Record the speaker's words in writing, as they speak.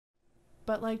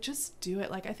But like, just do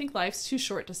it. Like, I think life's too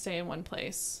short to stay in one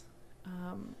place.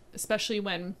 Especially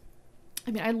when,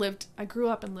 I mean, I grew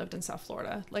up and lived in South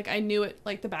Florida. Like, I knew it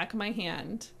like the back of my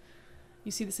hand.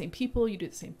 You see the same people, you do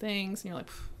the same things, and you're like,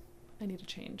 I need to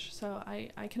change. So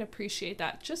I can appreciate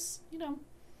that. Just,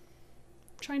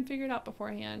 try and figure it out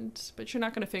beforehand. But you're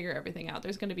not going to figure everything out.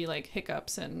 There's going to be like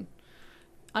hiccups and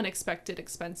unexpected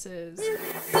expenses.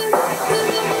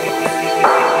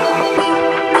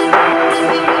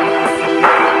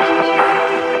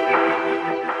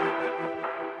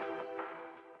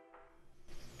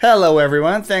 Hello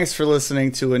everyone, thanks for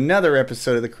listening to another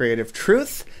episode of The Creative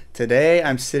Truth. Today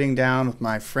I'm sitting down with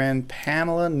my friend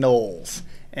Pamela Knowles,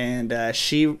 and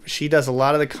she does a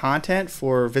lot of the content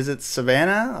for Visit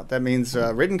Savannah. That means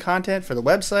written content for the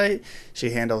website.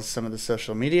 She handles some of the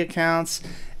social media accounts,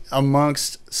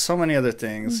 amongst so many other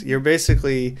things. You're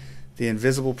basically the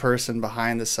invisible person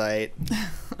behind the site.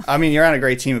 I mean, you're on a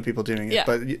great team of people doing it,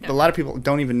 but a lot of people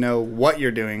don't even know what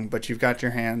you're doing, but you've got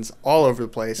your hands all over the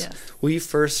place. Yes. Will you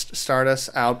first start us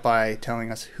out by telling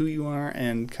us who you are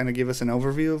and kind of give us an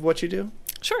overview of what you do?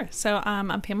 Sure. So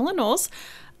I'm Pamela Knowles.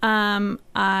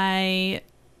 I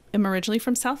am originally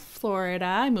from South Florida.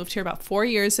 I moved here about 4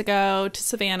 years ago to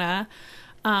Savannah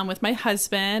with my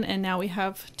husband, and now we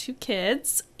have 2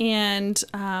 kids. And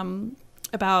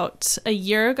about a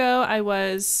year ago, I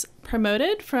was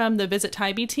promoted from the Visit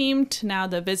Tybee team to now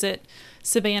the Visit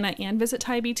Savannah and Visit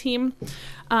Tybee team.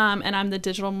 And I'm the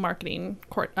digital marketing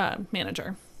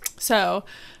manager. So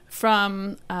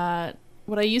from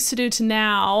what I used to do to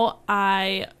now,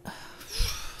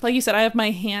 like you said, I have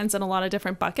my hands in a lot of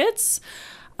different buckets.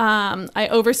 I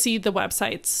oversee the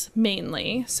websites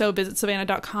mainly. So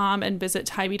visitsavannah.com and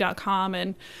visittybee.com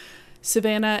and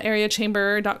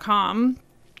savannah-area-chamber.com.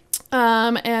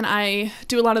 And I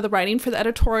do a lot of the writing for the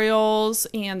editorials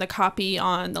and the copy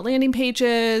on the landing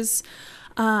pages.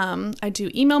 I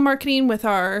do email marketing with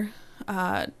our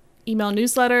email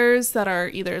newsletters that are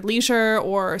either leisure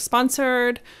or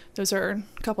sponsored. Those are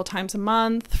a couple times a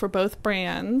month for both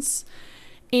brands.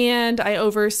 And I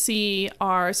oversee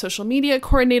our social media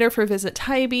coordinator for Visit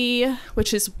Tybee,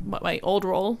 which is what my old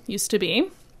role used to be.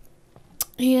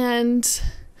 And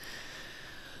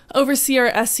oversee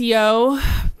our SEO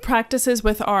practices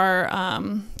with our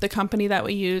the company that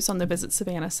we use on the Visit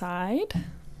Savannah side.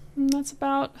 And that's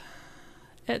about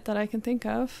it that I can think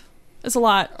of. It's a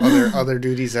lot. Other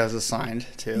duties as assigned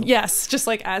too. Yes, just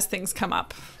like as things come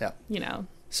up. Yeah.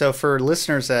 So for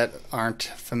listeners that aren't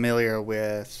familiar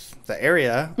with the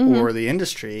area or the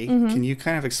industry, can you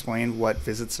kind of explain what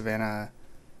Visit Savannah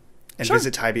and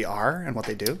Visit Tybee are and what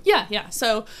they do? Yeah.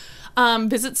 So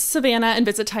Visit Savannah and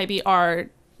Visit Tybee are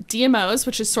DMOs,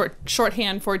 which is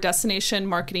shorthand for destination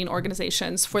marketing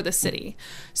organizations for the city.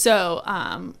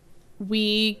 So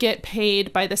we get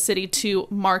paid by the city to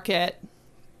market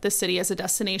the city as a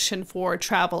destination for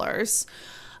travelers.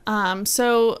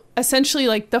 So essentially,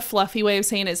 like, the fluffy way of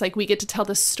saying it is like we get to tell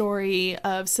the story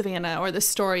of Savannah or the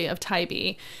story of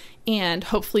Tybee and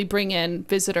hopefully bring in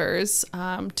visitors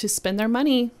to spend their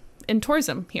money in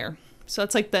tourism here. So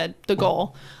that's like the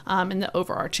goal and the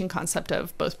overarching concept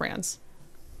of both brands.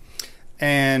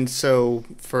 And so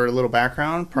for a little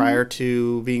background, prior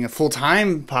to being a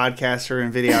full-time podcaster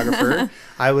and videographer,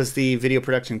 I was the video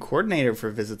production coordinator for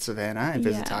Visit Savannah and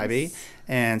Visit Tybee.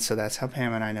 And so that's how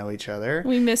Pam and I know each other.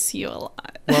 We miss you a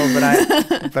lot. Well,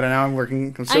 but now I'm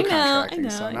still contracting,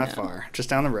 so not far, just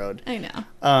down the road. I know.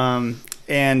 I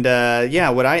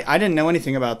didn't know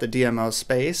anything about the DMO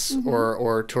space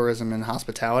or tourism and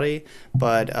hospitality,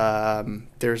 but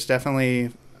there's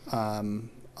definitely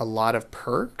a lot of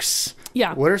perks.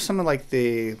 Yeah. What are some of like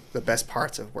the best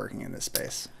parts of working in this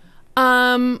space?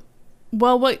 Well,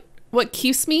 what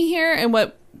keeps me here and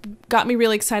what got me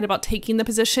really excited about taking the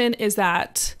position is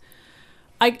that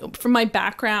from my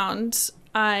background,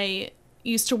 I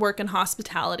used to work in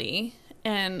hospitality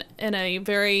and in a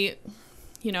very,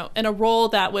 in a role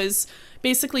that was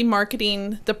basically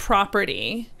marketing the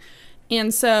property.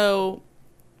 And so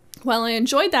while I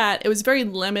enjoyed that, it was very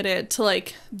limited to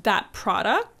like that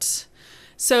product.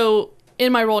 So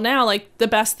in my role now, like, the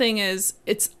best thing is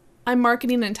I'm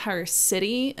marketing an entire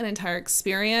city, an entire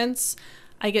experience.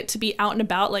 I get to be out and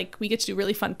about. Like, we get to do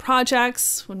really fun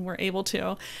projects when we're able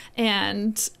to.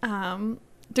 And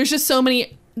there's so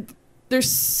many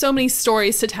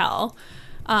stories to tell.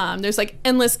 There's like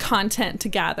endless content to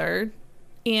gather.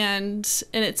 And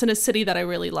it's in a city that I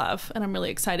really love, and I'm really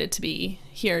excited to be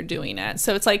here doing it.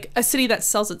 So it's like a city that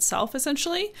sells itself,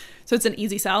 essentially. So it's an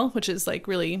easy sell, which is like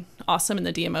really awesome in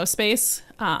the DMO space.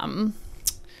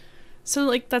 So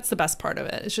like that's the best part of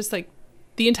it. It's just like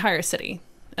the entire city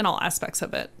and all aspects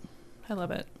of it. I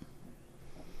love it.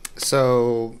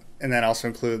 So, and that also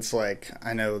includes, like,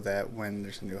 I know that when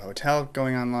there's a new hotel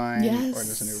going online, Yes. or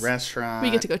there's a new restaurant, We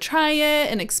get to go try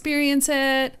it and experience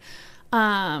it.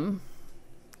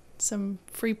 Some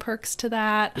free perks to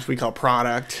that. which we call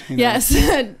product. Yes,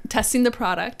 testing the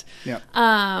product. Yeah.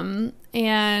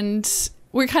 And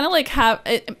we're kind of like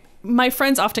my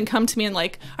friends often come to me and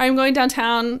like, I'm going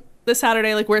downtown this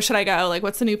Saturday. Like, where should I go? Like,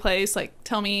 what's the new place? Like,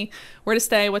 tell me where to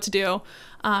stay, what to do.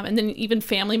 And then even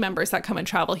family members that come and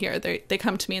travel here, they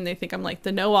come to me and they think I'm like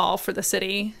the know-all for the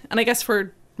city. And I guess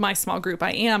for my small group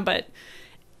I am, but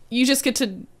you just get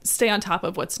to stay on top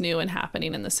of what's new and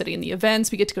happening in the city and the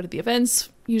events. We get to go to the events,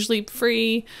 usually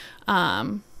free,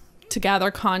 to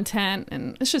gather content,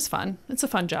 and it's just fun. It's a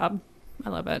fun job. I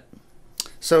love it.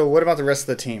 So what about the rest of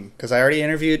the team? Because I already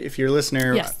interviewed, if you're a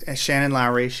listener, Yes. Shannon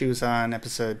Lowry. She was on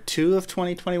episode 2 of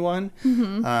 2021.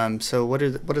 Mm-hmm. So what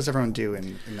does everyone do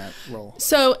in that role?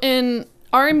 So in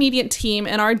our immediate team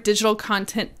and our digital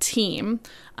content team,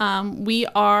 we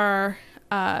are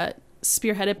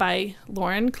spearheaded by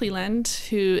Lauren Cleland,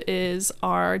 who is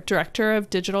our director of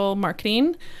digital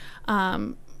marketing.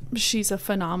 She's a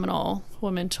phenomenal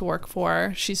woman to work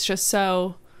for. She's just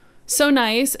so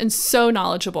nice and so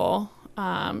knowledgeable.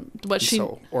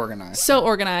 So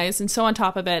organized and so on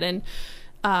top of it. And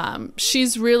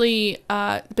she's really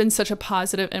been such a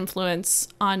positive influence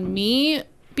on me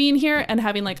being here and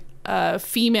having like a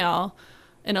female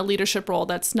in a leadership role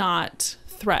that's not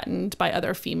threatened by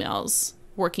other females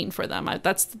working for them.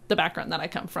 That's the background that I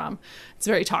come from. It's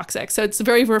very toxic. So it's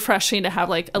very refreshing to have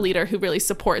like a leader who really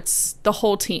supports the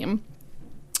whole team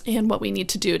and what we need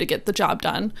to do to get the job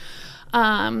done.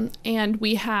 And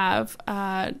we have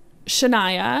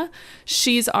Shania.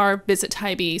 She's our Visit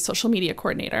Tybee social media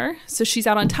coordinator. So she's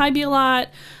out on Tybee a lot.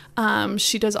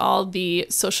 She does all the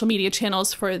social media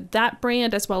channels for that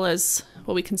brand, as well as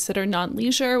what we consider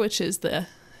non-leisure, which is the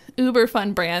uber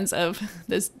fun brands of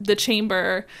the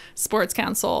Chamber, Sports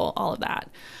Council, all of that.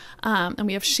 And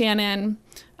we have Shannon,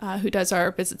 who does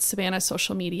our Visit Savannah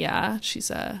social media. She's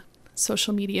a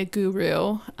social media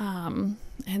guru.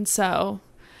 And so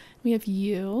we have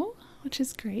you, which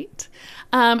is great.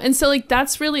 And so like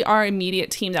that's really our immediate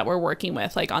team that we're working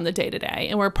with like on the day-to-day.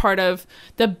 And we're part of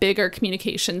the bigger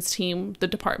communications team, the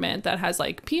department that has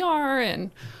like PR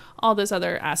and all those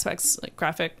other aspects like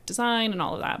graphic design and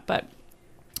all of that. But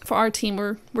for our team,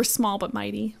 we're small but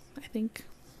mighty, I think.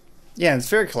 Yeah, it's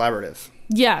very collaborative.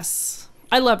 Yes.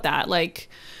 I love that. Like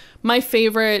my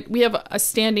favorite, we have a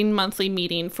standing monthly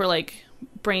meeting for like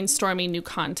brainstorming new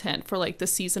content for like the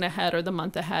season ahead or the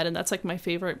month ahead, and that's like my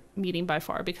favorite meeting by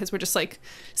far because we're just like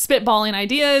spitballing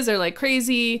ideas or like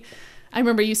crazy. I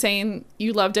remember you saying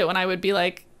you loved it when I would be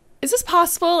like, is this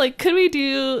possible? Like, could we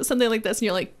do something like this? And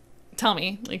you're like, tell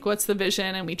me, like, what's the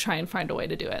vision? And we try and find a way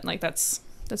to do it. And like that's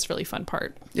really fun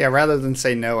part. Yeah, rather than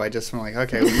say no, I just am like,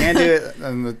 okay, we can't do it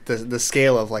on the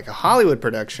scale of like a Hollywood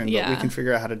production, but we can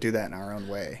figure out how to do that in our own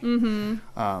way.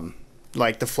 Mm-hmm.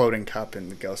 Like the floating cup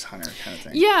and the Ghost Hunter kind of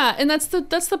thing. Yeah, and that's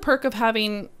the perk of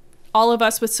having all of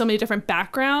us with so many different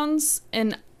backgrounds,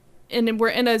 and we're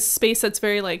in a space that's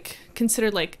very like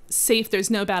considered like safe.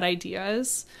 There's no bad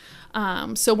ideas.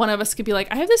 So one of us could be like,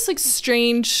 I have this like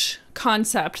strange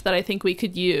concept that I think we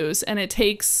could use, and it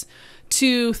takes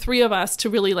 2-3 of us to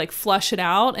really like flush it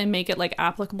out and make it like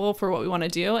applicable for what we want to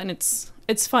do. And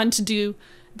it's fun to do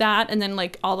that and then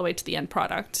like all the way to the end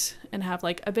product and have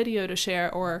like a video to share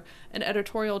or an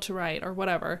editorial to write or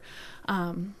whatever.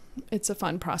 It's a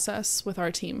fun process with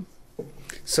our team.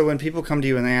 So when people come to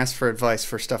you and they ask for advice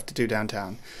for stuff to do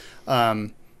downtown,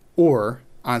 or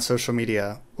on social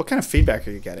media, what kind of feedback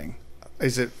are you getting?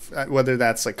 Is it whether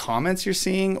that's like comments you're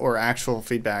seeing or actual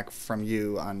feedback from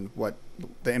you on what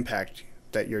the impact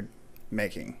that you're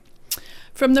making?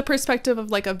 From the perspective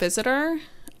of like a visitor,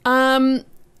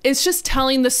 it's just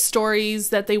telling the stories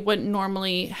that they wouldn't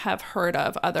normally have heard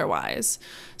of otherwise.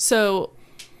 So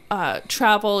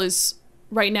travel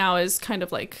right now is kind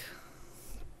of like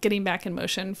getting back in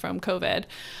motion from COVID.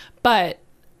 But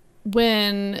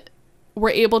when we're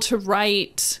able to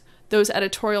write those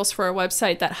editorials for our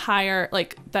website that hire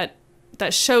like that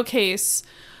showcase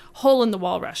hole in the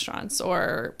wall restaurants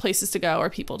or places to go or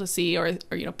people to see or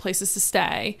you know places to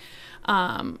stay,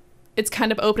 it's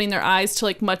kind of opening their eyes to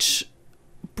like much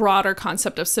broader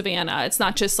concept of Savannah. It's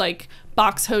not just like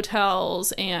box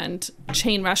hotels and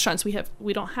chain restaurants.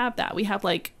 We don't have that. We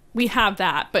have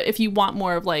that, but if you want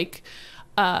more of like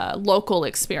a local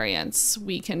experience,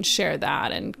 we can share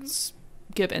that and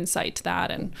give insight to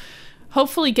that and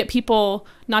hopefully get people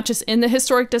not just in the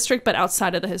historic district, but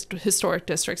outside of the historic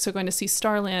district. So going to see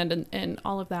Starland and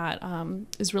all of that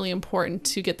is really important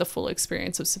to get the full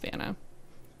experience of Savannah.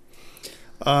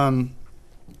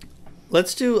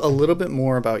 Let's do a little bit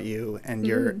more about you and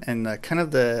your and kind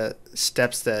of the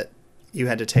steps that you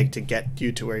had to take to get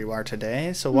you to where you are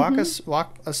today. So walk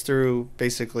us through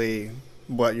basically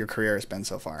what your career has been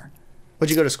so far. What'd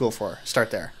you go to school for?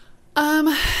 Start there.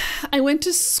 I went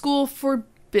to school for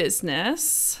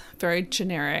business, very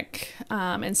generic.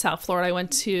 In South Florida, I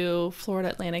went to Florida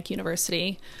Atlantic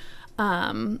University,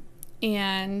 and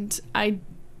I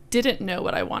didn't know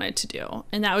what I wanted to do.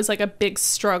 And that was like a big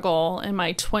struggle in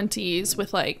my 20s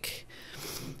with like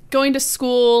going to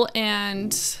school,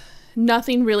 and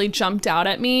nothing really jumped out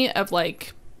at me of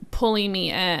like pulling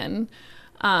me in.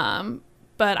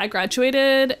 But I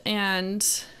graduated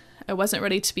and I wasn't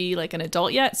ready to be like an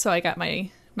adult yet. So I got my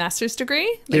master's degree.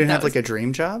 You didn't have like a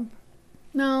dream job?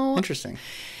 No. Interesting.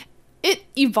 It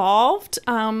evolved.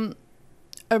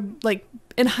 Like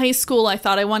in high school, I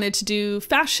thought I wanted to do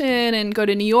fashion and go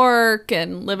to New York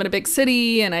and live in a big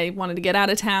city, and I wanted to get out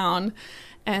of town.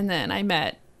 And then I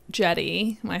met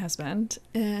Jetty, my husband,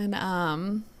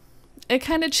 and it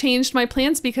kind of changed my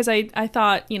plans because I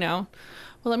thought, you know,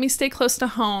 well, let me stay close to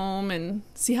home and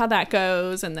see how that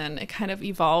goes. And then it kind of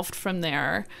evolved from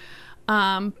there.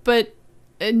 But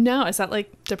no, is that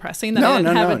like depressing that I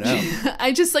didn't have No.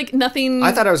 I just like nothing.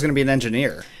 I thought I was going to be an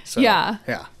engineer. So, yeah.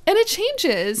 And it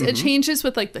changes. It changes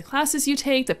with like the classes you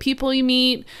take, the people you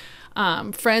meet,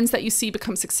 friends that you see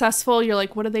become successful. You're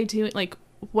like, what are they doing? Like,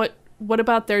 what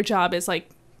about their job is like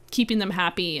keeping them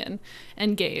happy and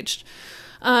engaged?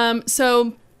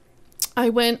 So I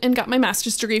went and got my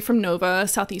master's degree from Nova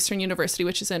Southeastern University,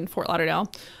 which is in Fort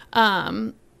Lauderdale.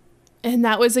 And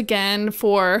that was again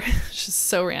for, just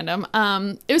so random.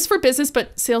 It was for business,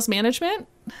 but sales management.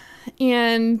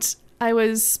 And I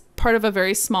was part of a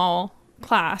very small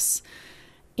class.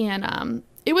 And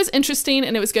it was interesting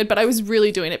and it was good, but I was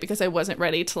really doing it because I wasn't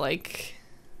ready to like,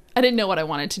 I didn't know what I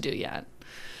wanted to do yet.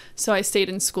 So I stayed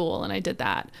in school and I did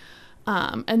that.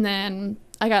 And then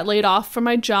I got laid off from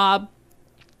my job.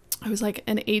 I was like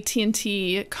an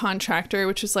AT&T contractor,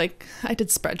 which was like, I did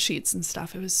spreadsheets and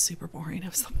stuff. It was super boring.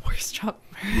 It was the worst job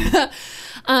ever.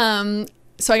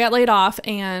 So I got laid off,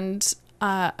 and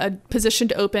a position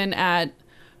to open at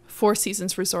Four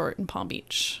Seasons Resort in Palm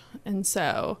Beach. And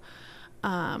so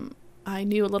I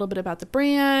knew a little bit about the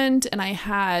brand, and I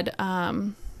had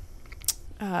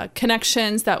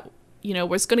connections that, you know,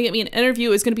 was going to get me an interview.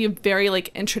 It was going to be a very like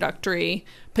introductory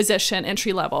position,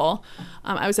 entry level.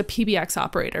 I was a PBX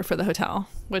operator for the hotel,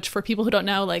 which for people who don't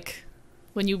know, like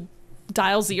when you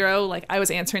dial 0, like I was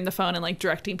answering the phone and like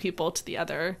directing people to the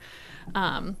other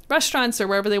restaurants or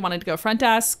wherever they wanted to go, front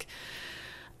desk.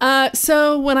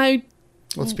 So when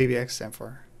What's PBX stand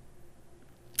for?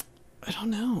 I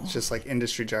don't know. It's just like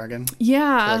industry jargon.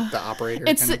 Yeah. Like the operator.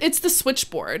 It's the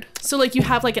switchboard. So like you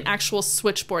have like an actual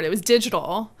switchboard. It was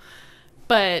digital,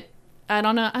 but I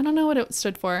don't know what it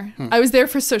stood for. I was there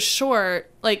for so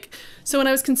short. Like, so when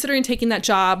I was considering taking that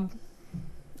job,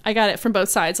 I got it from both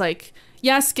sides. Like,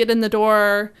 yes, get in the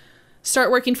door,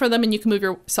 start working for them, and you can move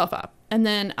yourself up. And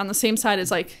then on the same side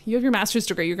is like, you have your master's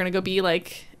degree. You're going to go be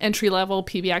like entry level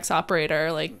PBX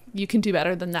operator. Like you can do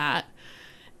better than that.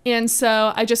 And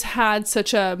so I just had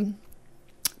such a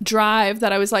drive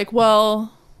that I was like,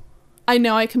 well, I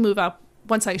know I can move up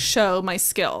once I show my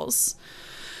skills.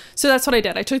 So that's what I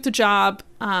did. I took the job.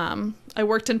 I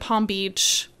worked in Palm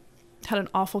Beach, had an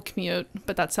awful commute,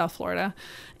 but that's South Florida.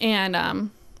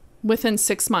 And within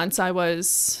 6 months, I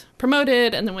was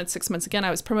promoted. And then within 6 months again,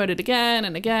 I was promoted again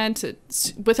and again.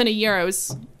 Within a year, I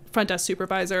was front desk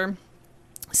supervisor.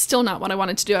 Still not what I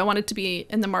wanted to do. I wanted to be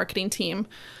in the marketing team.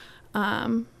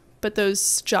 But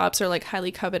those jobs are like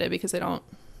highly coveted because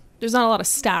there's not a lot of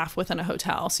staff within a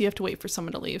hotel. So you have to wait for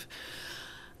someone to leave.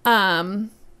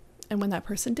 And when that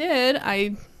person did,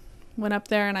 I went up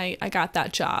there and I got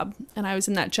that job. And I was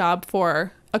in that job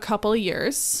for a couple of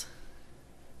years.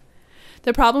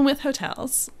 The problem with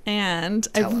hotels,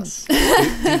 and Tell us.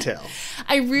 Detail.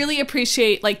 I really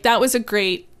appreciate, like, that was a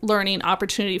great learning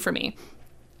opportunity for me.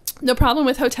 The problem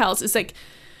with hotels is like,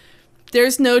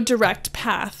 there's no direct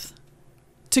path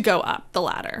to go up the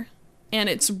ladder. And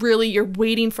it's really, you're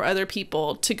waiting for other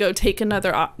people to go take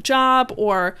another job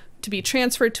or to be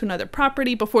transferred to another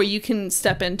property before you can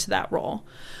step into that role.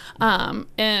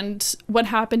 And what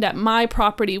happened at my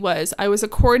property was I was a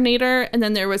coordinator and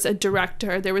then there was a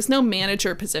director. There was no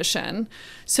manager position.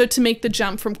 So to make the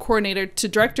jump from coordinator to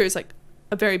director is like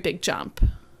a very big jump.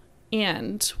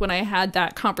 And when I had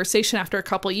that conversation after a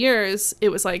couple of years, it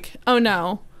was like, oh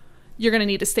no, you're going to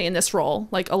need to stay in this role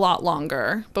like a lot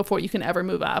longer before you can ever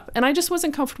move up. And I just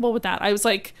wasn't comfortable with that. I was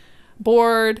like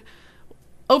bored,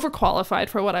 overqualified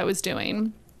for what I was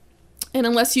doing. And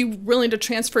unless you're willing to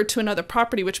transfer to another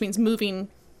property, which means moving,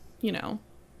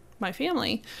 my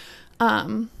family,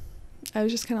 I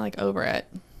was just kind of like over it.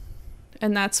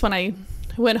 And that's when I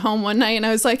went home one night and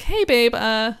I was like, hey, babe,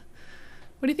 what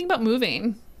do you think about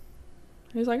moving?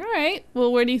 He was like, all right,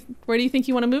 well, where do you think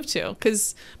you want to move to?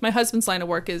 Because my husband's line of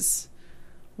work is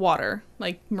water,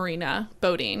 like marina,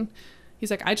 boating.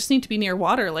 He's like, I just need to be near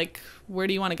water. Like, where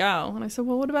do you want to go? And I said,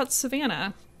 well, what about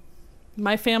Savannah?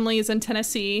 My family is in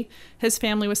Tennessee. His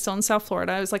family was still in South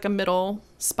Florida. It was like a middle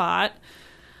spot.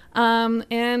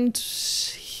 And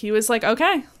he was like,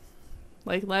 okay,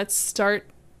 like, let's start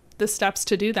the steps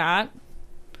to do that.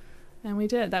 And we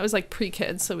did. That was like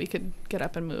pre-kids, so we could get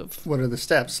up and move. What are the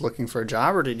steps? Looking for a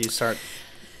job, or did you start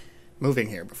moving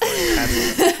here before you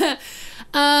had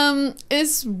one?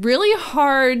 It's really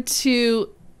hard to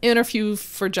interview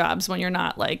for jobs when you're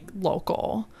not like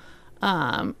local.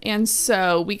 And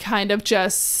so we kind of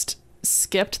just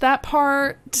skipped that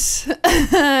part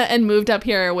and moved up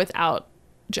here without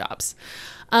jobs.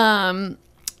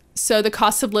 So the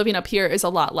cost of living up here is a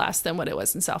lot less than what it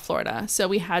was in South Florida. So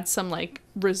we had some like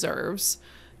reserves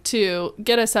to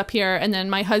get us up here. And then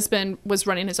my husband was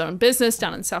running his own business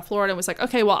down in South Florida and was like,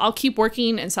 okay, well, I'll keep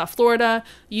working in South Florida.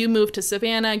 You move to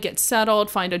Savannah, get settled,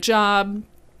 find a job.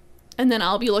 And then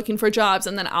I'll be looking for jobs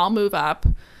and then I'll move up.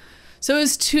 So it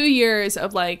was 2 years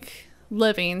of like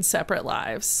living separate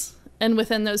lives. And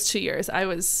within those 2 years, I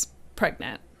was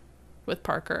pregnant with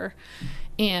Parker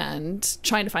and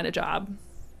trying to find a job.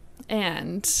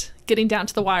 And getting down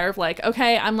to the wire of like,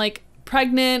 okay, I'm like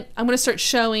pregnant. I'm going to start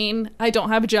showing. I don't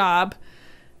have a job.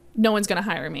 No one's going to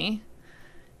hire me.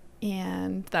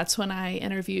 And that's when I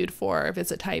interviewed for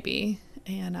Visit Tybee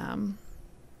and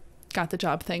got the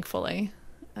job, thankfully.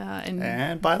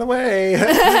 And by the way.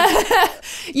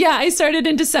 Yeah, I started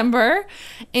in December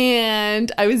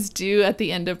and I was due at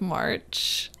the end of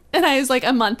March. And I was like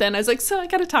a month in. I was like, so I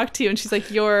got to talk to you. And she's like,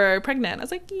 you're pregnant. I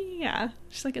was like, yeah.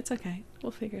 She's like, it's okay.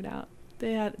 We'll figure it out.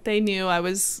 They knew I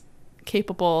was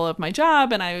capable of my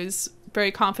job. And I was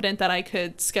very confident that I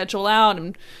could schedule out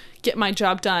and get my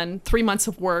job done. 3 months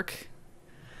of work.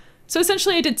 So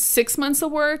essentially I did 6 months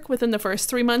of work within the first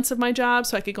 3 months of my job.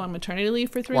 So I could go on maternity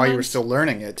leave for 3 months. While you were still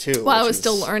learning it too. While I was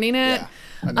still learning it. Yeah,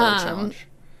 another challenge.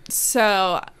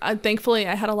 So thankfully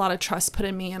I had a lot of trust put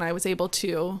in me and I was able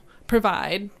to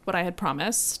provide what I had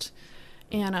promised.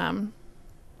 And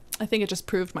I think it just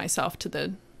proved myself to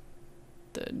the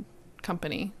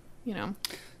company,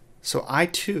 So I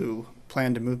too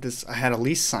planned to move this. I had a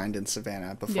lease signed in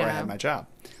Savannah before I had my job.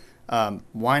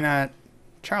 Why not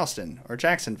Charleston or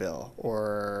Jacksonville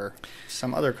or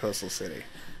some other coastal city?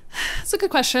 That's a good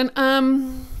question.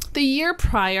 The year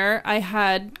prior, I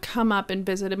had come up and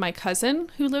visited my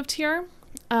cousin who lived here.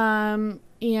 And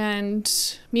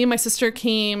me and my sister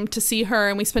came to see her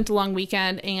and we spent a long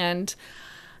weekend. And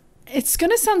it's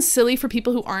going to sound silly for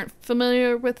people who aren't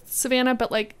familiar with Savannah,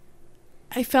 but like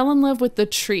I fell in love with the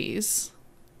trees.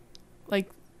 Like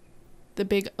the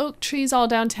big oak trees all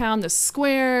downtown, the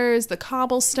squares, the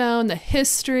cobblestone, the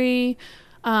history.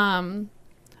 I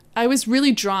was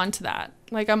really drawn to that.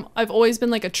 Like I've always been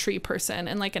like a tree person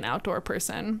and like an outdoor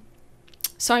person.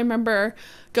 So I remember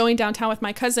going downtown with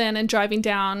my cousin and driving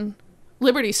down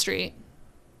Liberty Street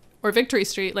or Victory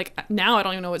Street. Like now I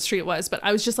don't even know what street it was, but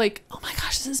I was just like, oh my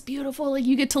gosh, this is beautiful. Like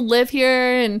you get to live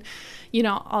here and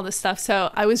all this stuff.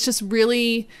 So I was just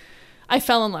really, I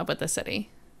fell in love with the city.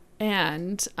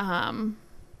 And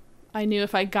I knew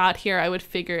if I got here, I would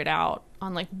figure it out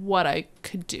on like what I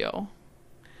could do.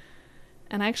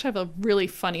 And I actually have a really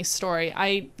funny story.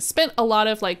 I spent a lot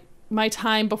of like my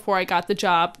time before I got the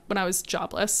job when I was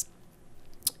jobless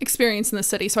experience in the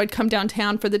city. So I'd come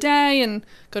downtown for the day and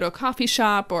go to a coffee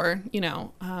shop or,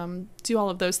 do all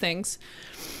of those things.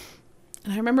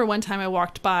 And I remember one time I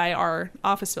walked by our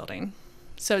office building.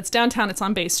 So it's downtown, it's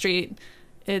on Bay Street.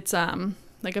 It's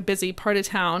like a busy part of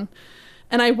town.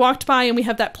 And I walked by and we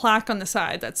have that plaque on the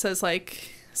side that says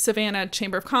like Savannah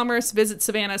Chamber of Commerce, Visit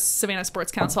Savannah, Savannah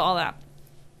Sports Council, all that.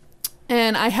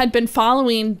 And I had been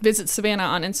following Visit Savannah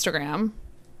on Instagram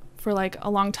for like a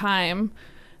long time.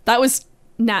 That was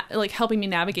like helping me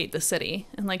navigate the city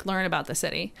and like learn about the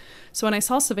city. So when I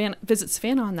saw Visit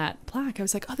Savannah on that plaque, I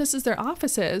was like, oh, this is their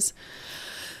offices.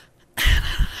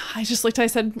 I just looked, I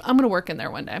said, I'm going to work in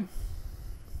there one day.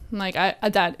 Like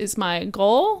that is my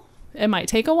goal. It might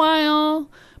take a while,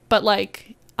 but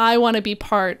like I want to be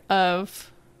part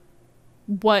of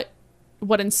what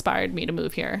inspired me to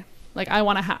move here. Like I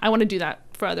want to do that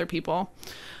for other people,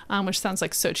 which sounds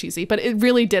like so cheesy, but it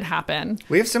really did happen.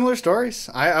 We have similar stories.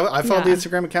 I followed the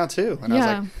Instagram account too, and I was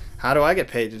like, how do I get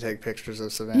paid to take pictures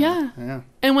of Savannah? Yeah.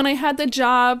 And when I had the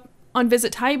job, on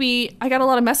Visit Tybee, I got a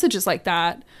lot of messages like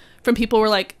that from people who were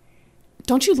like,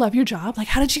 don't you love your job? Like,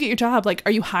 how did you get your job? Like,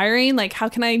 are you hiring? Like, how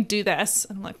can I do this?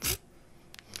 And I'm like,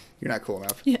 you're not cool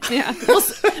enough. Yeah. We'll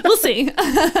see.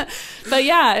 But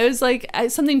yeah, it was like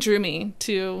something drew me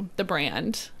to the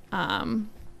brand. And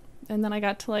then I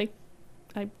got to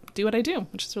I do what I do,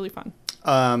 which is really fun.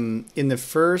 In the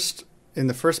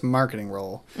first marketing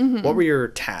role, what were your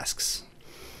tasks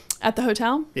at the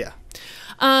hotel? Yeah.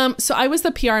 So I was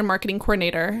the PR and marketing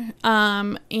coordinator.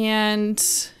 And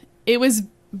it was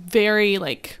very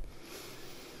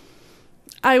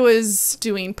I was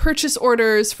doing purchase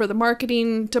orders for the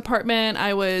marketing department.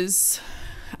 I was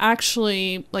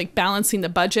actually balancing the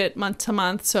budget month to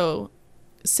month. So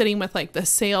sitting with the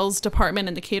sales department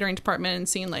and the catering department and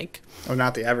seeing oh,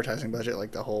 not the advertising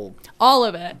budget, the whole, all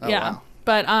of it. Oh, yeah. Wow.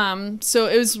 But so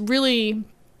it was really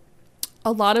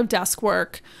a lot of desk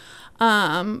work.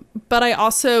 But I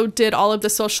also did all of the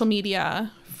social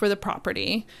media for the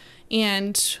property,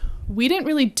 and we didn't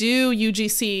really do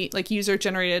UGC, user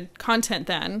generated content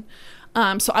then.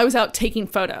 So I was out taking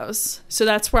photos. So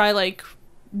that's where I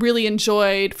really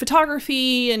enjoyed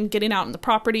photography and getting out on the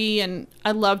property. And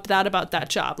I loved that about that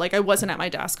job. I wasn't at my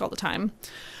desk all the time.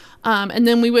 And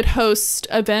then we would host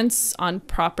events on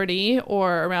property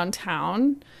or around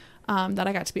town that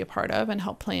I got to be a part of and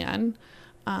help plan.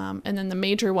 And then the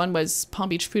major one was Palm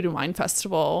Beach Food and Wine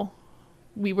Festival.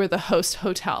 We were the host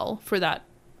hotel for that,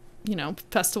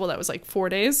 festival that was 4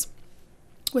 days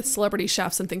with celebrity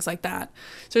chefs and things like that.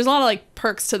 So there's a lot of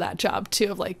perks to that job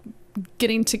too, of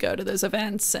getting to go to those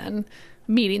events and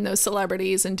meeting those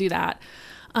celebrities and do that.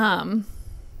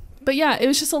 But yeah, it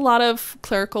was just a lot of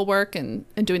clerical work and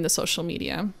doing the social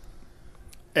media.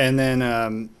 And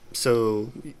then,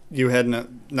 so you had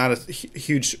not a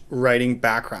huge writing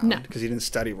background because you didn't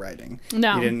study writing.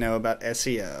 No. You didn't know about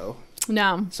SEO.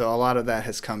 No. So a lot of that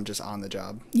has come just on the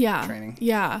job training.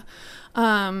 Yeah.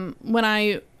 When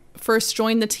I first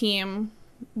joined the team,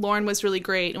 Lauren was really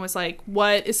great and was like,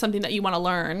 what is something that you want to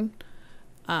learn?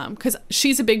 Because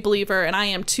she's a big believer, and I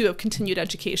am too, of continued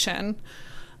education.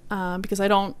 Because I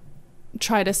don't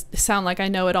try to sound like I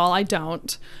know it all. I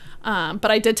don't.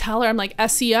 But I did tell her, I'm like,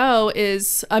 SEO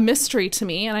is a mystery to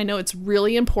me, and I know it's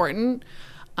really important.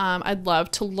 I'd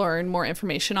love to learn more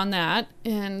information on that.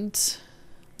 And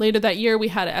later that year, we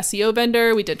had an SEO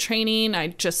vendor. We did training. I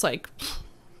just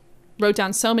wrote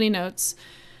down so many notes,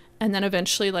 and then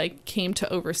eventually came to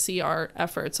oversee our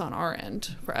efforts on our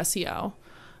end for SEO.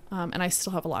 And I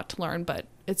still have a lot to learn, but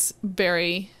it's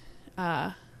very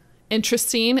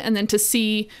interesting. And then to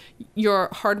see your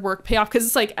hard work pay off,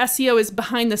 because it's SEO is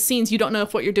behind the scenes. You don't know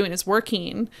if what you're doing is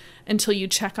working until you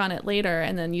check on it later,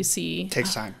 and then you see it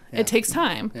takes time. It takes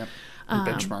time. Yep. And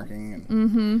benchmarking.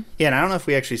 And, yeah, and I don't know if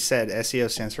we actually said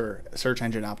SEO stands for search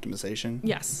engine optimization.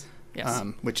 Yes.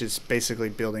 Which is basically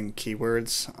building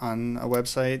keywords on a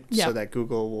website so that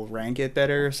Google will rank it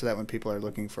better, so that when people are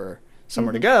looking for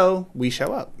somewhere to go, we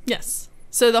show up. Yes.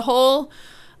 So the whole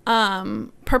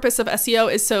purpose of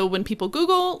SEO is so when people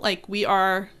Google, we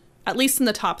are at least in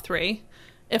the top 3,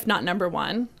 if not number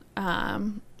 1.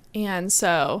 And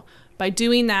so by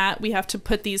doing that, we have to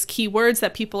put these keywords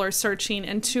that people are searching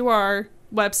into our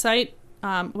website,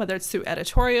 whether it's through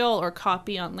editorial or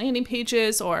copy on landing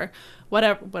pages or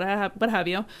whatever, what have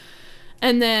you.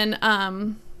 And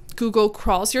then Google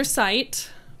crawls your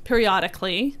site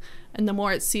periodically, and the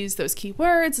more it sees those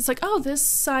keywords, it's oh, this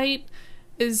site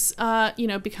is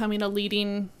becoming a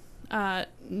leading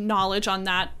knowledge on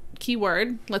that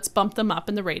keyword. Let's bump them up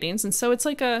in the ratings. And so it's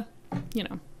a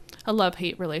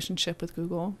love-hate relationship with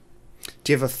Google.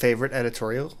 Do you have a favorite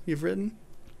editorial you've written?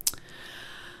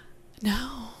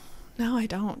 No, I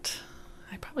don't.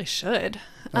 I probably should.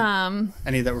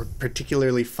 Any that were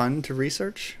particularly fun to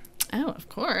research? Oh, of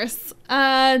course.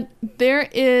 There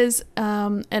is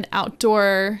an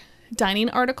outdoor dining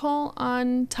article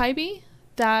on Tybee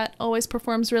that always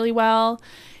performs really well.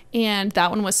 And that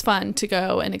one was fun to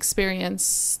go and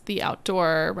experience the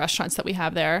outdoor restaurants that we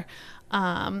have there.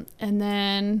 And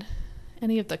then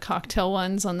any of the cocktail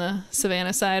ones on the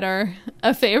Savannah side are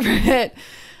a favorite.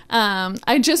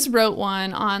 I just wrote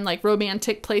one on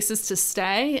romantic places to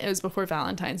stay. It was before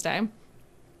Valentine's Day.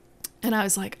 And I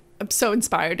was I'm so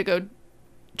inspired to go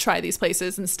try these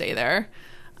places and stay there.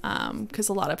 Because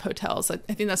a lot of hotels, I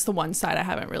think that's the one side I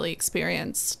haven't really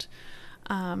experienced.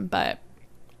 But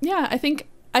yeah, I think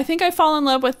I fall in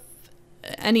love with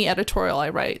any editorial I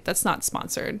write that's not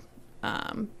sponsored.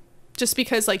 Just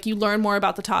because you learn more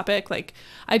about the topic.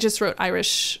 I just wrote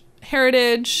Irish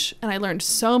heritage, and I learned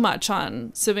so much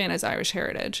on Savannah's Irish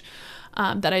heritage.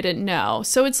 that I didn't know.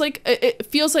 So it's like, it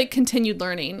feels like continued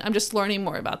learning. I'm just learning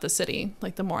more about the city,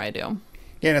 like the more I do.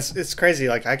 Yeah, and it's crazy.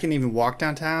 Like, I can even walk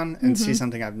downtown and see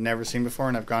something I've never seen before,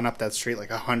 and I've gone up that street like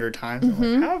 100 times. I'm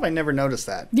like, how have I never noticed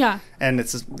that? Yeah. And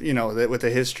it's just, with the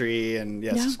history, and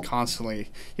yes, constantly.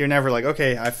 You're never like,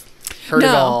 okay, I've heard it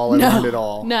all and learned it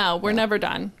all. No, we're never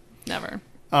done. Never.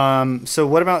 So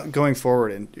what about going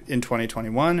forward in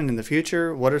 2021 and in the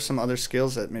future? What are some other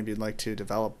skills that maybe you'd like to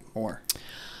develop more?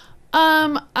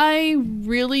 I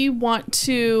really want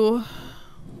to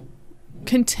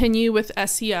continue with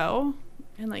SEO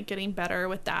and like getting better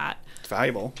with that. It's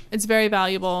valuable. It's very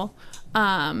valuable.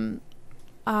 I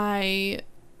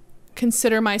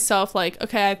consider myself like,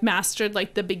 okay, I've mastered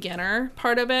like the beginner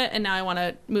part of it, and now I want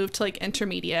to move to like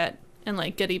intermediate and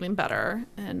like get even better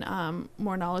and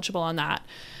more knowledgeable on that.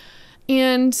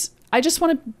 And I just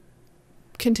want to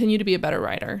continue to be a better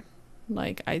writer.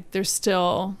 Like, there's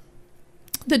still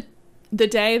the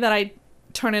day that I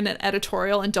turn in an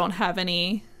editorial and don't have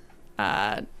any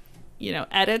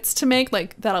edits to make,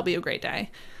 like, that'll be a great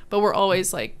day. But we're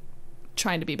always like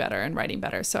trying to be better and writing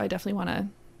better. So I definitely want to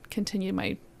continue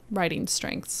my writing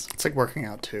strengths. It's like working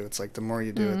out too. It's like the more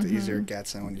you do it, the easier it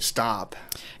gets. And when you stop,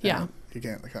 you're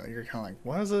kind of like,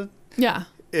 what is it? Yeah.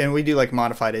 And we do like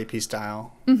modified AP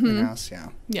style in-house. Yeah.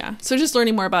 Yeah. So just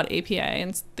learning more about APA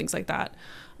and things like that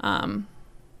can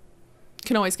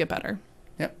always get better.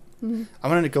 Yep. I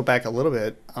wanted to go back a little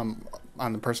bit on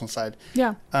the personal side.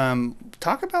 Yeah.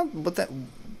 Talk about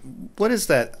what is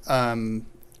that?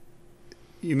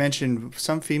 You mentioned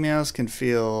some females can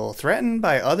feel threatened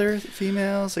by other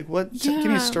females. Like, what? Yeah. Give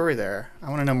me a story there. I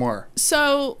want to know more.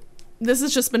 So this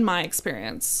has just been my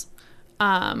experience.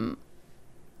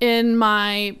 In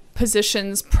my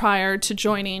positions prior to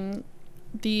joining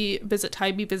the Visit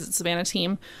Savannah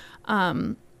team,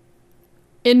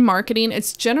 in marketing,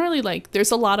 it's generally like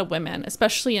there's a lot of women,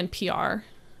 especially in PR.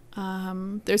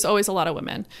 There's always a lot of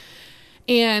women.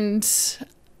 And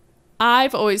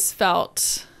I've always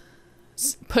felt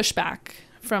pushback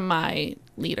from my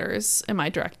leaders and my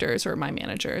directors or my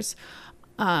managers.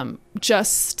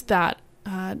 Just that,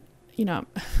 I'm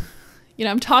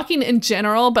talking in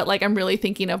general, but like I'm really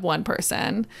thinking of one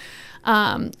person.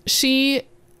 While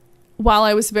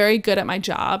I was very good at my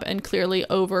job and clearly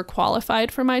overqualified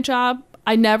for my job,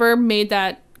 I never made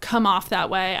that come off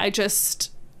that way. I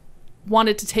just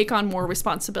wanted to take on more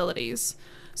responsibilities.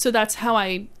 So that's how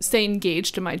I stay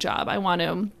engaged in my job.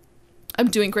 I'm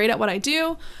doing great at what I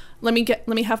do. Let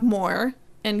me have more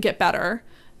and get better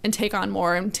and take on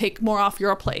more and take more off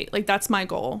your plate. Like, that's my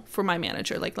goal for my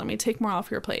manager. Like, let me take more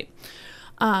off your plate.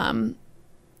 And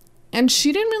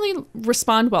she didn't really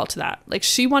respond well to that. Like,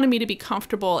 she wanted me to be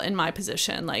comfortable in my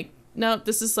position. Like, no,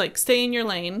 this is like, stay in your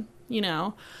lane,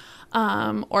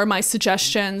 or my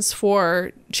suggestions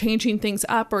for changing things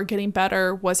up or getting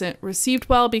better wasn't received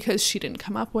well because she didn't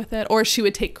come up with it, or she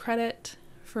would take credit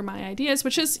for my ideas,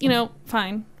 which is,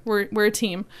 fine. We're a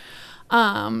team.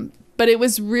 But it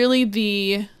was really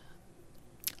the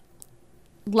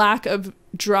lack of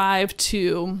drive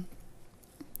to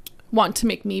want to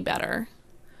make me better.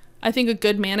 I think a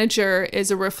good manager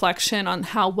is a reflection on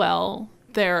how well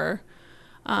their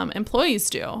employees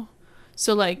do.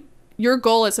 So like, your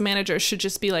goal as a manager should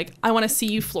just be like, I want to see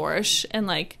you flourish, and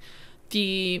like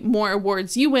the more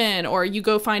awards you win, or you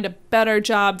go find a better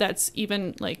job that's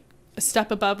even like a step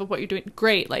above of what you're doing,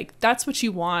 great. Like, that's what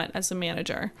you want as a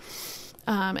manager.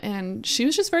 And she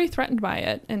was just very threatened by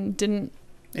it and didn't.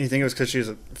 And you think it was because she was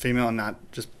a female and not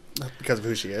just because of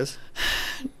who she is?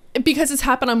 Because it's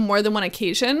happened on more than one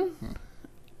occasion.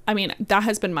 I mean, that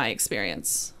has been my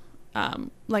experience.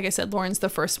 Like I said, Lauren's the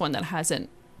first one that hasn't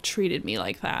treated me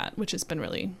like that, which has been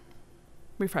really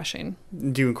refreshing.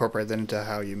 Do you incorporate that into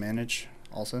how you manage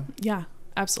also? Yeah,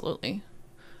 absolutely.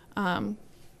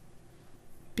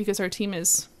 Because our team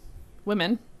is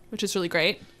women, which is really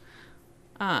great.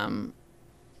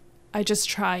 I just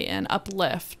try and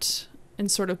uplift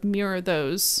and sort of mirror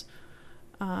those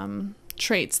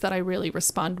traits that I really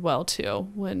respond well to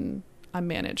when I'm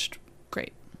managed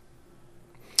great.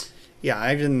 Yeah,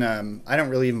 I don't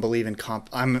really even believe in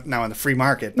I'm now in the free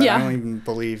market, but I don't even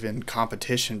believe in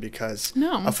competition, because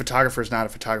a photographer is not a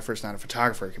photographer is not a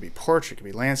photographer. It could be portrait, it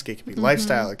could be landscape, it could be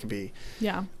lifestyle, it could be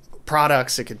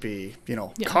products, it could be,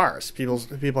 cars.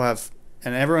 People have,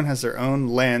 and everyone has their own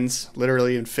lens,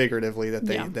 literally and figuratively,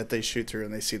 that they shoot through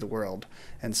and they see the world.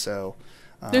 And so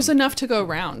there's enough to go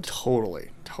around. Totally.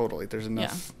 There's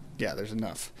enough. Yeah, there's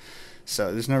enough.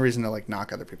 So there's no reason to like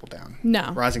knock other people down.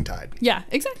 No. Rising tide. Yeah,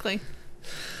 exactly.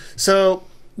 So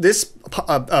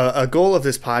a goal of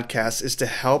this podcast is to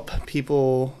help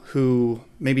people who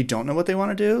maybe don't know what they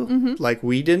want to do, like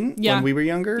we didn't when we were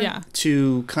younger,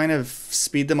 to kind of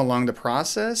speed them along the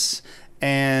process.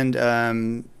 And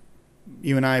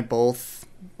you and I both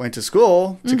went to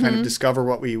school to kind of discover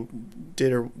what we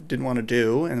did or didn't want to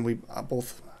do, and we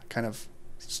both kind of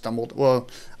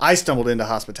I stumbled into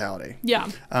hospitality. Yeah.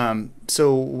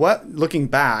 So looking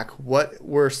back, what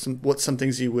were some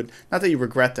things you would, not that you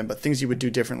regret them, but things you would do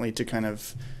differently to kind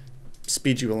of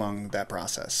speed you along that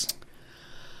process?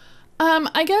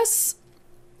 I guess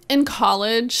in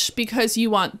college, because you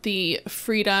want the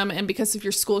freedom and because of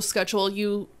your school schedule,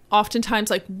 you oftentimes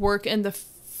like work in the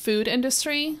food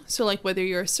industry. So like whether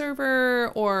you're a server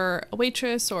or a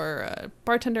waitress or a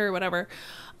bartender or whatever,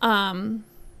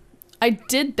 I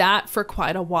did that for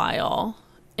quite a while,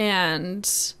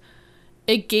 and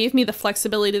it gave me the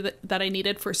flexibility that I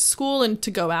needed for school and to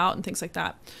go out and things like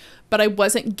that. But I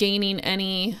wasn't gaining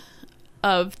any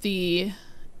of the,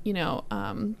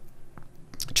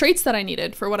 traits that I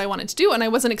needed for what I wanted to do. And I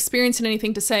wasn't experiencing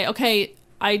anything to say, okay,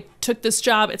 I took this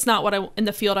job. It's not in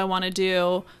the field I want to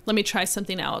do. Let me try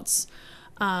something else.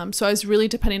 So I was really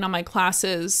depending on my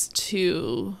classes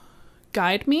to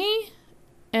guide me.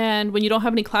 And when you don't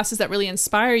have any classes that really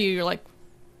inspire you, you're like,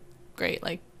 great,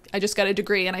 like I just got a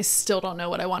degree and I still don't know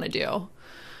what I want to do.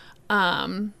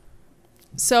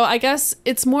 So I guess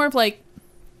it's more of like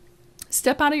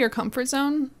step out of your comfort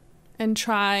zone and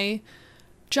try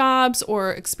jobs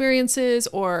or experiences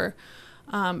or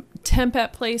temp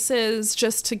at places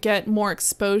just to get more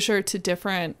exposure to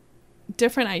different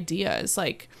ideas.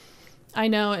 Like I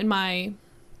know in my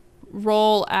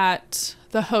role at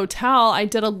the hotel, I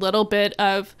did a little bit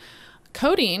of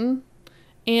coding,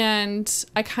 and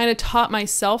I kind of taught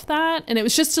myself that, and it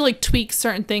was just to like tweak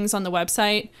certain things on the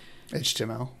website.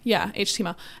 HTML. Yeah,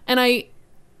 HTML. And I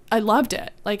loved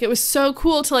it. Like it was so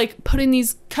cool to like put in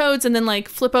these codes and then like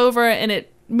flip over and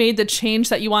it made the change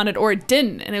that you wanted, or it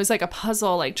didn't. And it was like a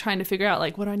puzzle, like trying to figure out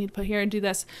like, what do I need to put here and do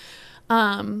this?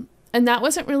 And that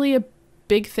wasn't really a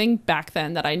big thing back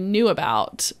then that I knew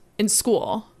about in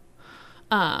school.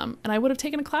 And I would have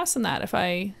taken a class in that if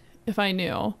I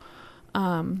knew.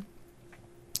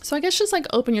 So I guess just like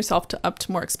open yourself up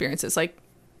to more experiences. Like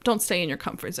don't stay in your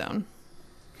comfort zone.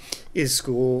 Is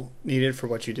school needed for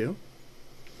what you do?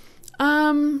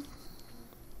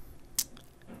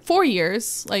 4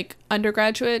 years, like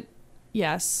undergraduate,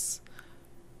 yes.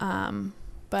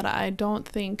 But I don't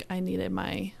think I needed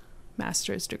my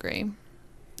master's degree.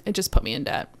 It just put me in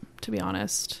debt, to be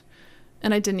honest.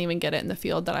 And I didn't even get it in the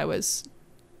field that I was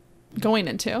going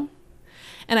into.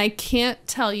 And I can't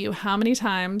tell you how many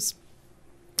times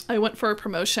I went for a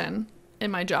promotion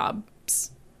in my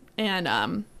jobs,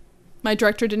 and my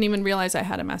director didn't even realize I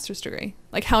had a master's degree.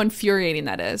 Like how infuriating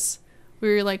that is.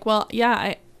 We were like, well, yeah,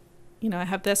 I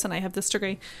have this and I have this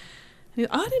degree. And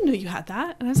I didn't know you had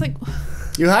that. And I was like,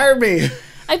 you hired me.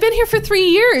 I've been here for 3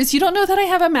 years. You don't know that I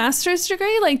have a master's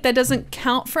degree? Like that doesn't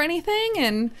count for anything.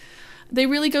 And they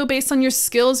really go based on your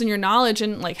skills and your knowledge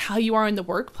and like how you are in the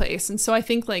workplace. And so I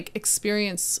think like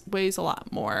experience weighs a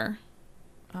lot more.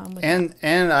 And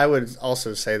I would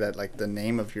also say that like the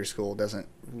name of your school doesn't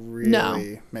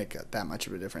really make that much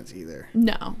of a difference either.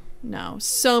 No.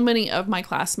 So many of my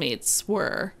classmates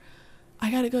were,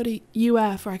 I got to go to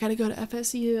UF or I got to go to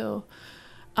FSU.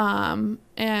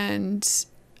 And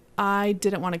I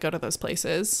didn't want to go to those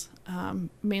places,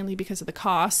 mainly because of the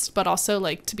cost, but also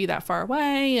like to be that far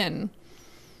away. And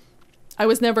I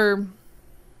was never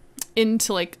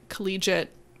into like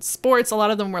collegiate sports. A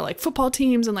lot of them were like football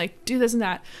teams and like do this and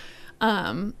that.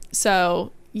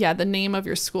 So yeah, the name of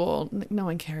your school, no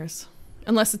one cares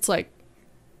unless it's like,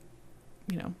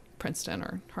 Princeton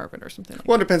or Harvard or something.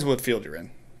 Well, it depends what field you're in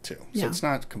too. So it's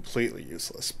not completely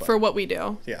useless. But for what we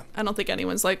do. Yeah. I don't think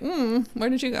anyone's like, where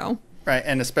did you go? Right.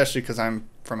 And especially because I'm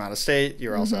from out of state,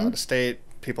 you're also out of state.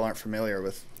 People aren't familiar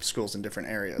with schools in different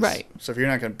areas. Right. So if you're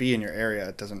not going to be in your area,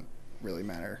 it doesn't really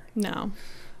matter. No.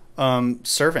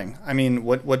 Serving. I mean,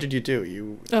 what did you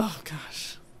do? Oh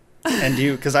gosh. And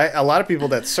because a lot of people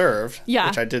that served,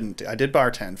 which I didn't do. I did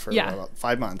bartend for about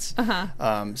 5 months.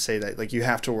 Say that like you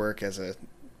have to work as a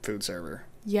food server.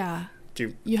 Yeah.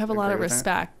 You have a lot of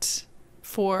respect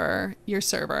for your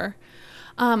server.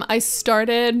 I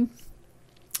started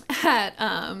at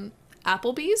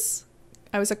Applebee's.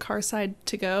 I was a car side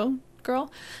to go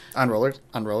girl. On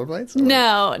rollerblades?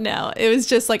 No. It was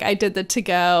just like I did the to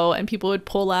go, and people would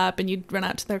pull up, and you'd run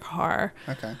out to their car.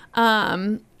 Okay.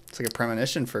 It's like a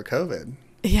premonition for COVID.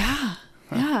 Yeah.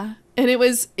 Huh. Yeah. And it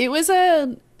was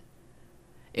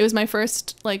my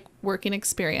first like working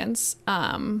experience.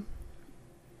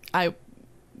 I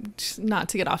not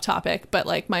to get off topic, but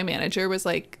like my manager was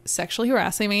like sexually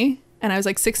harassing me, and I was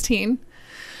like 16,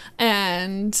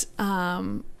 and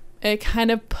it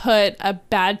kind of put a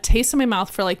bad taste in my mouth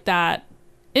for like that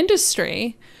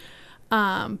industry.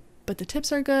 But the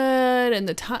tips are good,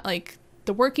 and like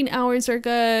the working hours are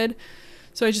good.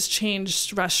 So I just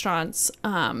changed restaurants.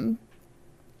 And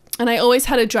I always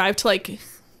had a drive to like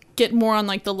get more on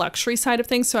like the luxury side of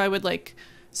things. So I would like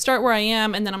start where I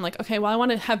am, and then I'm like, okay, well, I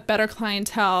want to have better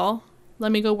clientele.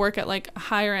 Let me go work at like a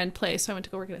higher end place. So I went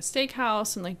to go work at a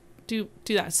steakhouse and like do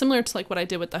that, similar to like what I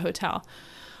did with the hotel.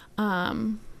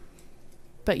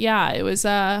 But yeah, it was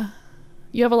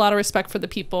you have a lot of respect for the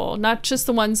people, not just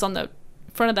the ones on the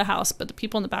front of the house, but the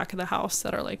people in the back of the house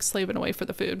that are like slaving away for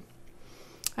the food.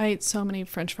 I ate so many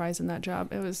French fries in that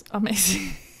job. It was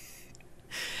amazing.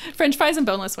 French fries and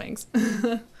boneless wings.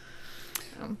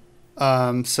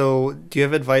 So do you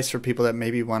have advice for people that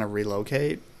maybe want to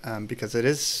relocate? Because it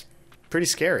is pretty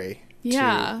scary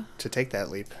to take that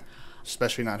leap,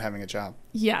 especially not having a job.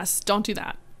 Yes, don't do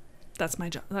that. That's my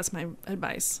job. That's my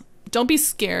advice. Don't be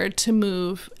scared to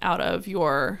move out of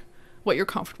what you're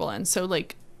comfortable in. So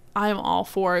like, I'm all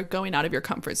for going out of your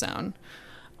comfort zone.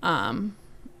 And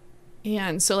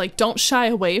so like, don't shy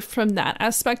away from that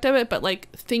aspect of it, but like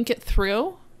think it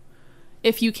through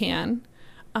if you can.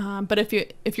 But if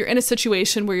you're in a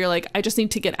situation where you're like, I just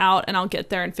need to get out and I'll get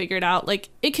there and figure it out, like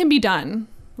it can be done.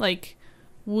 Like,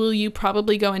 will you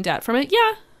probably go in debt from it?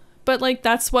 Yeah. But like,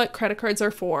 that's what credit cards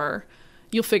are for.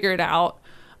 You'll figure it out.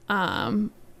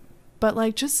 But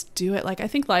like, just do it. Like, I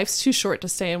think life's too short to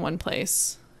stay in one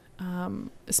place.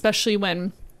 Especially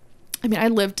when, I mean,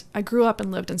 I grew up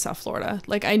and lived in South Florida.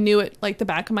 Like I knew it like the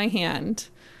back of my hand.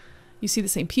 You see the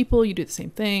same people, you do the same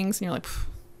things, and you're like,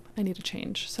 I need to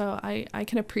change. So I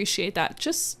can appreciate that.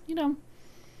 Just,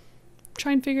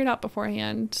 try and figure it out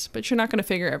beforehand, but you're not going to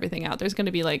figure everything out. There's going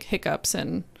to be like hiccups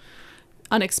and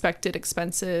unexpected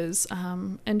expenses.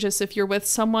 And just if you're with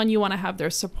someone, you want to have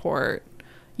their support.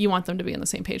 You want them to be on the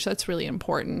same page. That's really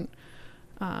important.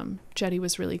 Jetty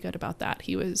was really good about that.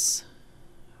 He was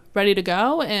ready to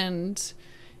go, and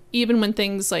even when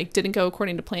things like didn't go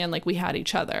according to plan, like we had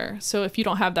each other. So if you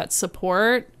don't have that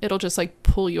support, it'll just like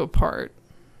pull you apart.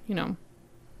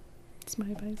 That's my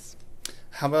advice.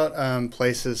 How about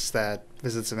places that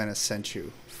Visit Savannah sent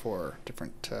you for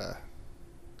different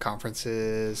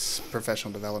conferences,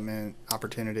 professional development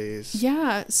opportunities?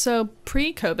 Yeah, so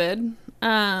pre-COVID,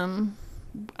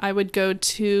 I would go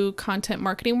to Content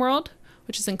Marketing World,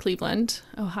 which is in Cleveland,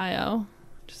 Ohio.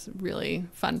 Just a really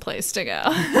fun place to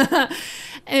go.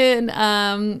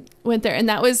 And went there, and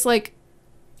that was like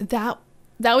that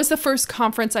was the first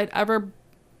conference I'd ever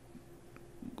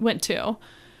went to,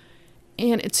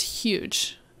 and it's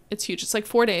huge. It's like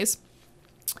 4 days,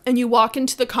 and you walk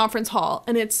into the conference hall,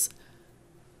 and it's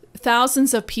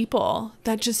thousands of people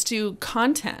that just do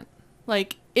content.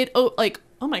 Like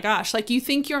oh my gosh, like you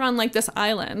think you're on like this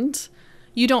island.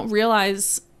 You don't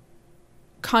realize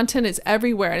content is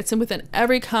everywhere. It's within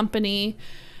every company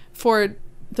for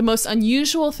the most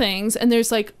unusual things, and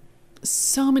there's like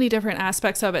so many different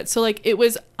aspects of it. So like it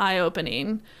was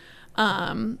eye-opening,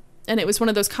 and it was one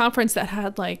of those conferences that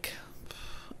had like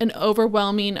an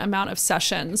overwhelming amount of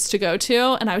sessions to go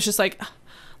to, and I was just like,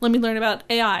 let me learn about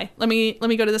AI, let me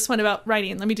go to this one about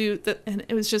writing, let me do that. And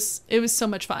it was so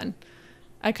much fun.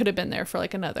 I could have been there for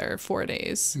like another 4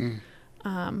 days.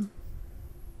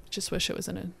 Just wish it was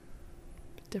in a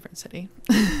different city.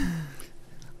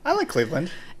 I like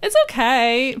Cleveland. It's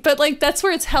okay, but like that's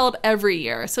where it's held every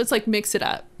year, so it's like mix it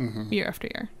up year after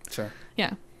year. Sure.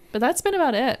 Yeah, but that's been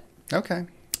about it. Okay.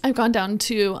 I've gone down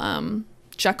to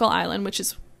Jekyll Island, which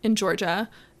is in Georgia.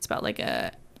 It's about like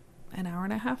an hour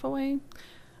and a half away.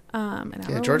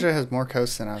 Georgia has more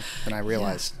coast than I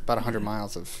realized. About 100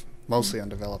 miles of mostly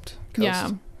undeveloped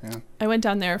coast. Yeah. I went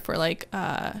down there for like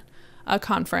a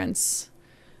conference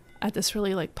at this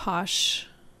really like posh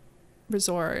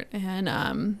resort,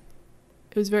 and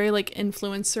it was very like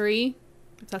influencery,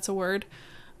 if that's a word.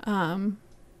 And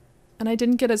I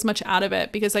didn't get as much out of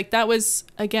it because like that was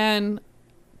again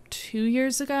 2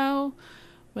 years ago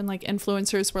when like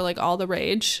influencers were like all the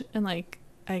rage, and like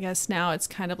I guess now it's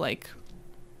kind of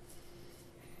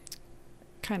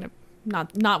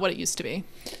not what it used to be.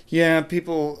 Yeah,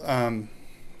 people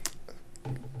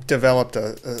developed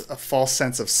a false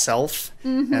sense of self,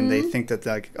 and they think that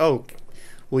like, oh,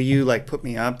 will you like put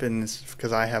me up in this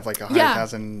because I have like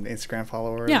 100,000 Instagram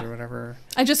followers or whatever.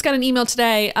 I just got an email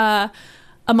today. A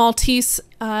Maltese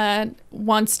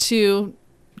wants to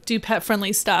do pet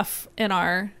friendly stuff in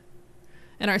our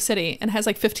city and has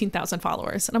like 15,000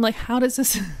 followers, and I'm like, how does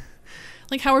this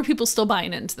like how are people still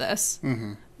buying into this?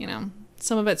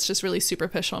 some of it's just really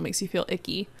superficial. It makes you feel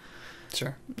icky.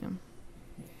 Sure.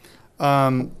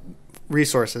 Yeah.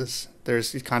 Resources.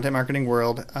 There's Content Marketing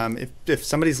World. If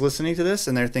somebody's listening to this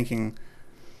and they're thinking,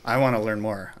 I want to learn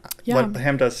more. Yeah. What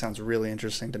Pam does sounds really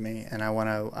interesting to me, and I want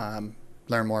to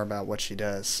learn more about what she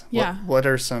does. Yeah. What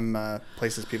are some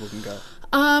places people can go?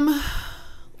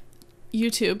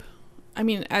 YouTube. I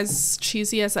mean, as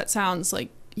cheesy as that sounds, like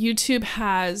YouTube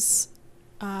has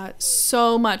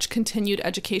so much continued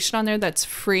education on there that's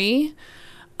free.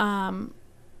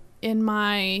 In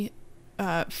my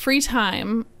free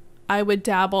time, I would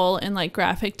dabble in like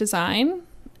graphic design,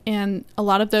 and a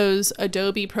lot of those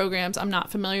Adobe programs I'm not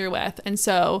familiar with. And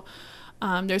so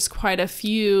there's quite a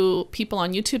few people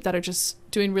on YouTube that are just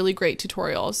doing really great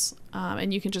tutorials,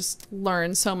 and you can just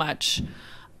learn so much.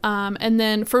 And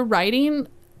then for writing,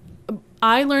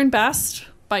 I learn best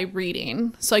by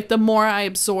reading. So like the more I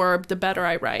absorb, the better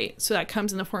I write. So that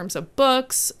comes in the forms of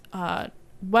books,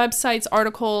 websites,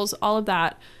 articles, all of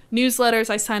that. Newsletters.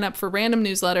 I sign up for random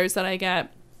newsletters that I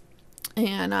get,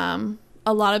 and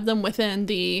a lot of them within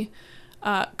the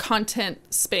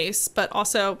content space, but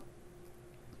also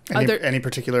any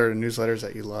particular newsletters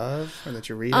that you love or that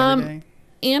you read every day?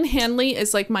 Anne Hanley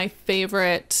is like my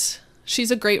favorite.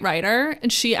 She's a great writer,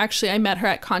 and I met her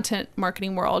at Content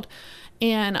Marketing World,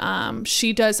 and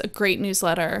she does a great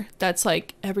newsletter that's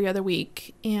like every other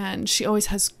week, and she always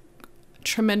has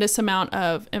tremendous amount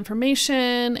of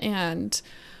information and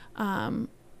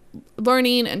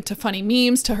learning, and to funny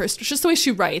memes, to her, just the way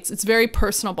she writes. It's very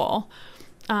personable,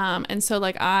 and so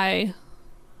like I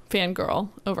fangirl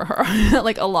over her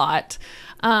like a lot,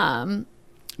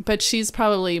 but she's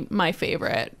probably my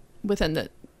favorite within the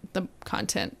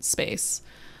content space.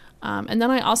 And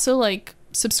then I also like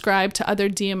subscribe to other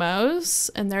DMOs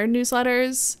and their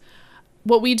newsletters.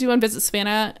 What we do on Visit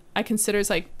Savannah, I consider is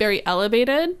like very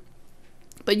elevated,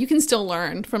 but you can still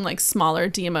learn from like smaller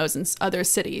DMOs in other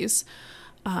cities.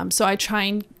 So I try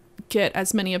and get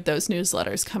as many of those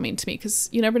newsletters coming to me, because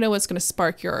you never know what's going to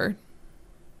spark your,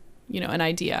 an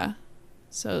idea.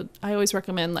 So I always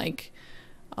recommend like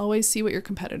always see what your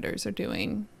competitors are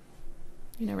doing.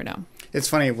 You never know. It's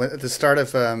funny, at the start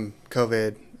of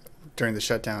COVID, during the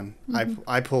shutdown,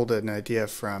 I pulled an idea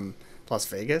from Las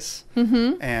Vegas,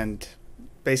 and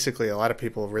basically a lot of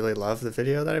people really loved the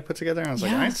video that I put together. And I was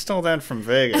like, I stole that from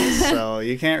Vegas, so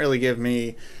you can't really give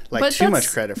me like too much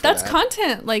credit for that. That's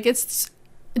content. Like it's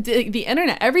the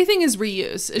internet. Everything is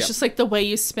reuse. It's just like the way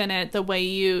you spin it, the way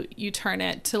you turn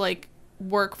it to like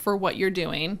work for what you're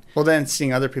doing. Well, then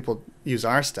seeing other people use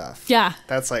our stuff,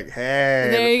 that's like, hey,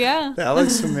 there you go, that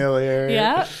looks familiar.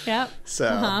 yeah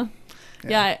So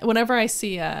whenever I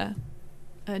see a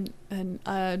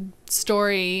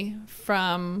story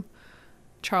from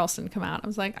Charleston come out, I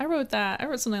was like, I wrote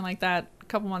something like that a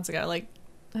couple months ago. Like,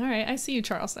 all right, I see you,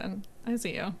 Charleston, I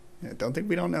see you. Don't think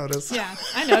we don't notice. Yeah,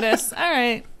 I notice. All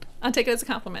right, I'll take it as a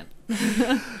compliment.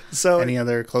 So any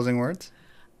other closing words?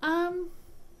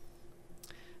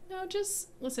 No, just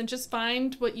listen, just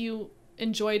find what you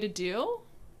enjoy to do,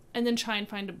 and then try and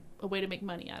find a way to make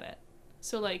money at it.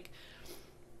 So like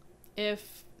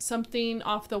if something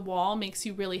off the wall makes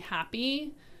you really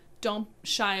happy, don't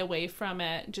shy away from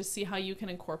it. Just see how you can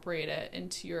incorporate it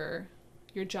into your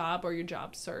job or your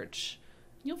job search.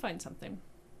 You'll find something.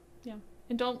 Yeah.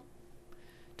 And don't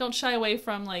shy away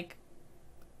from like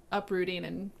uprooting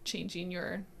and changing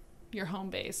your home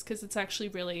base, because it's actually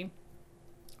really,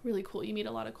 really cool. You meet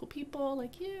a lot of cool people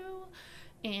like you,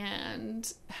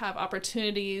 and have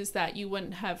opportunities that you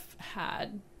wouldn't have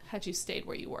had you stayed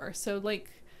where you were. So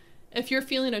like if you're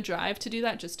feeling a drive to do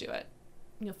that, just do it.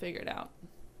 You'll figure it out.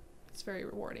 It's very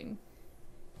rewarding.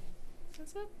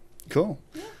 That's it. Cool.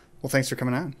 Yeah. Well, thanks for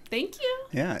coming on. Thank you.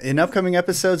 Yeah. In upcoming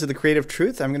episodes of The Creative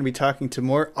Truth, I'm going to be talking to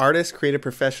more artists, creative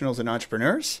professionals, and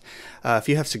entrepreneurs. If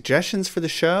you have suggestions for the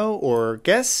show or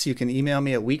guests, you can email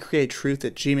me at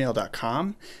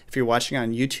wecreatetruth@gmail.com. If you're watching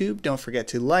on YouTube, don't forget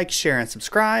to like, share, and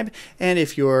subscribe. And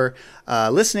if you're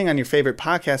listening on your favorite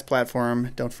podcast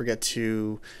platform, don't forget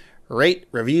to rate,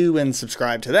 review, and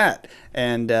subscribe to that.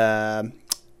 And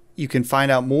you can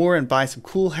find out more and buy some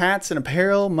cool hats and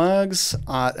apparel, mugs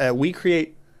at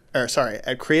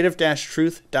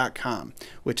creative-truth.com,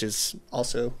 which is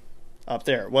also up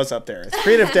there. It was up there. It's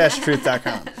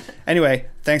creative-truth.com. Anyway,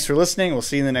 thanks for listening. We'll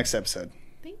see you in the next episode.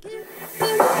 Thank you.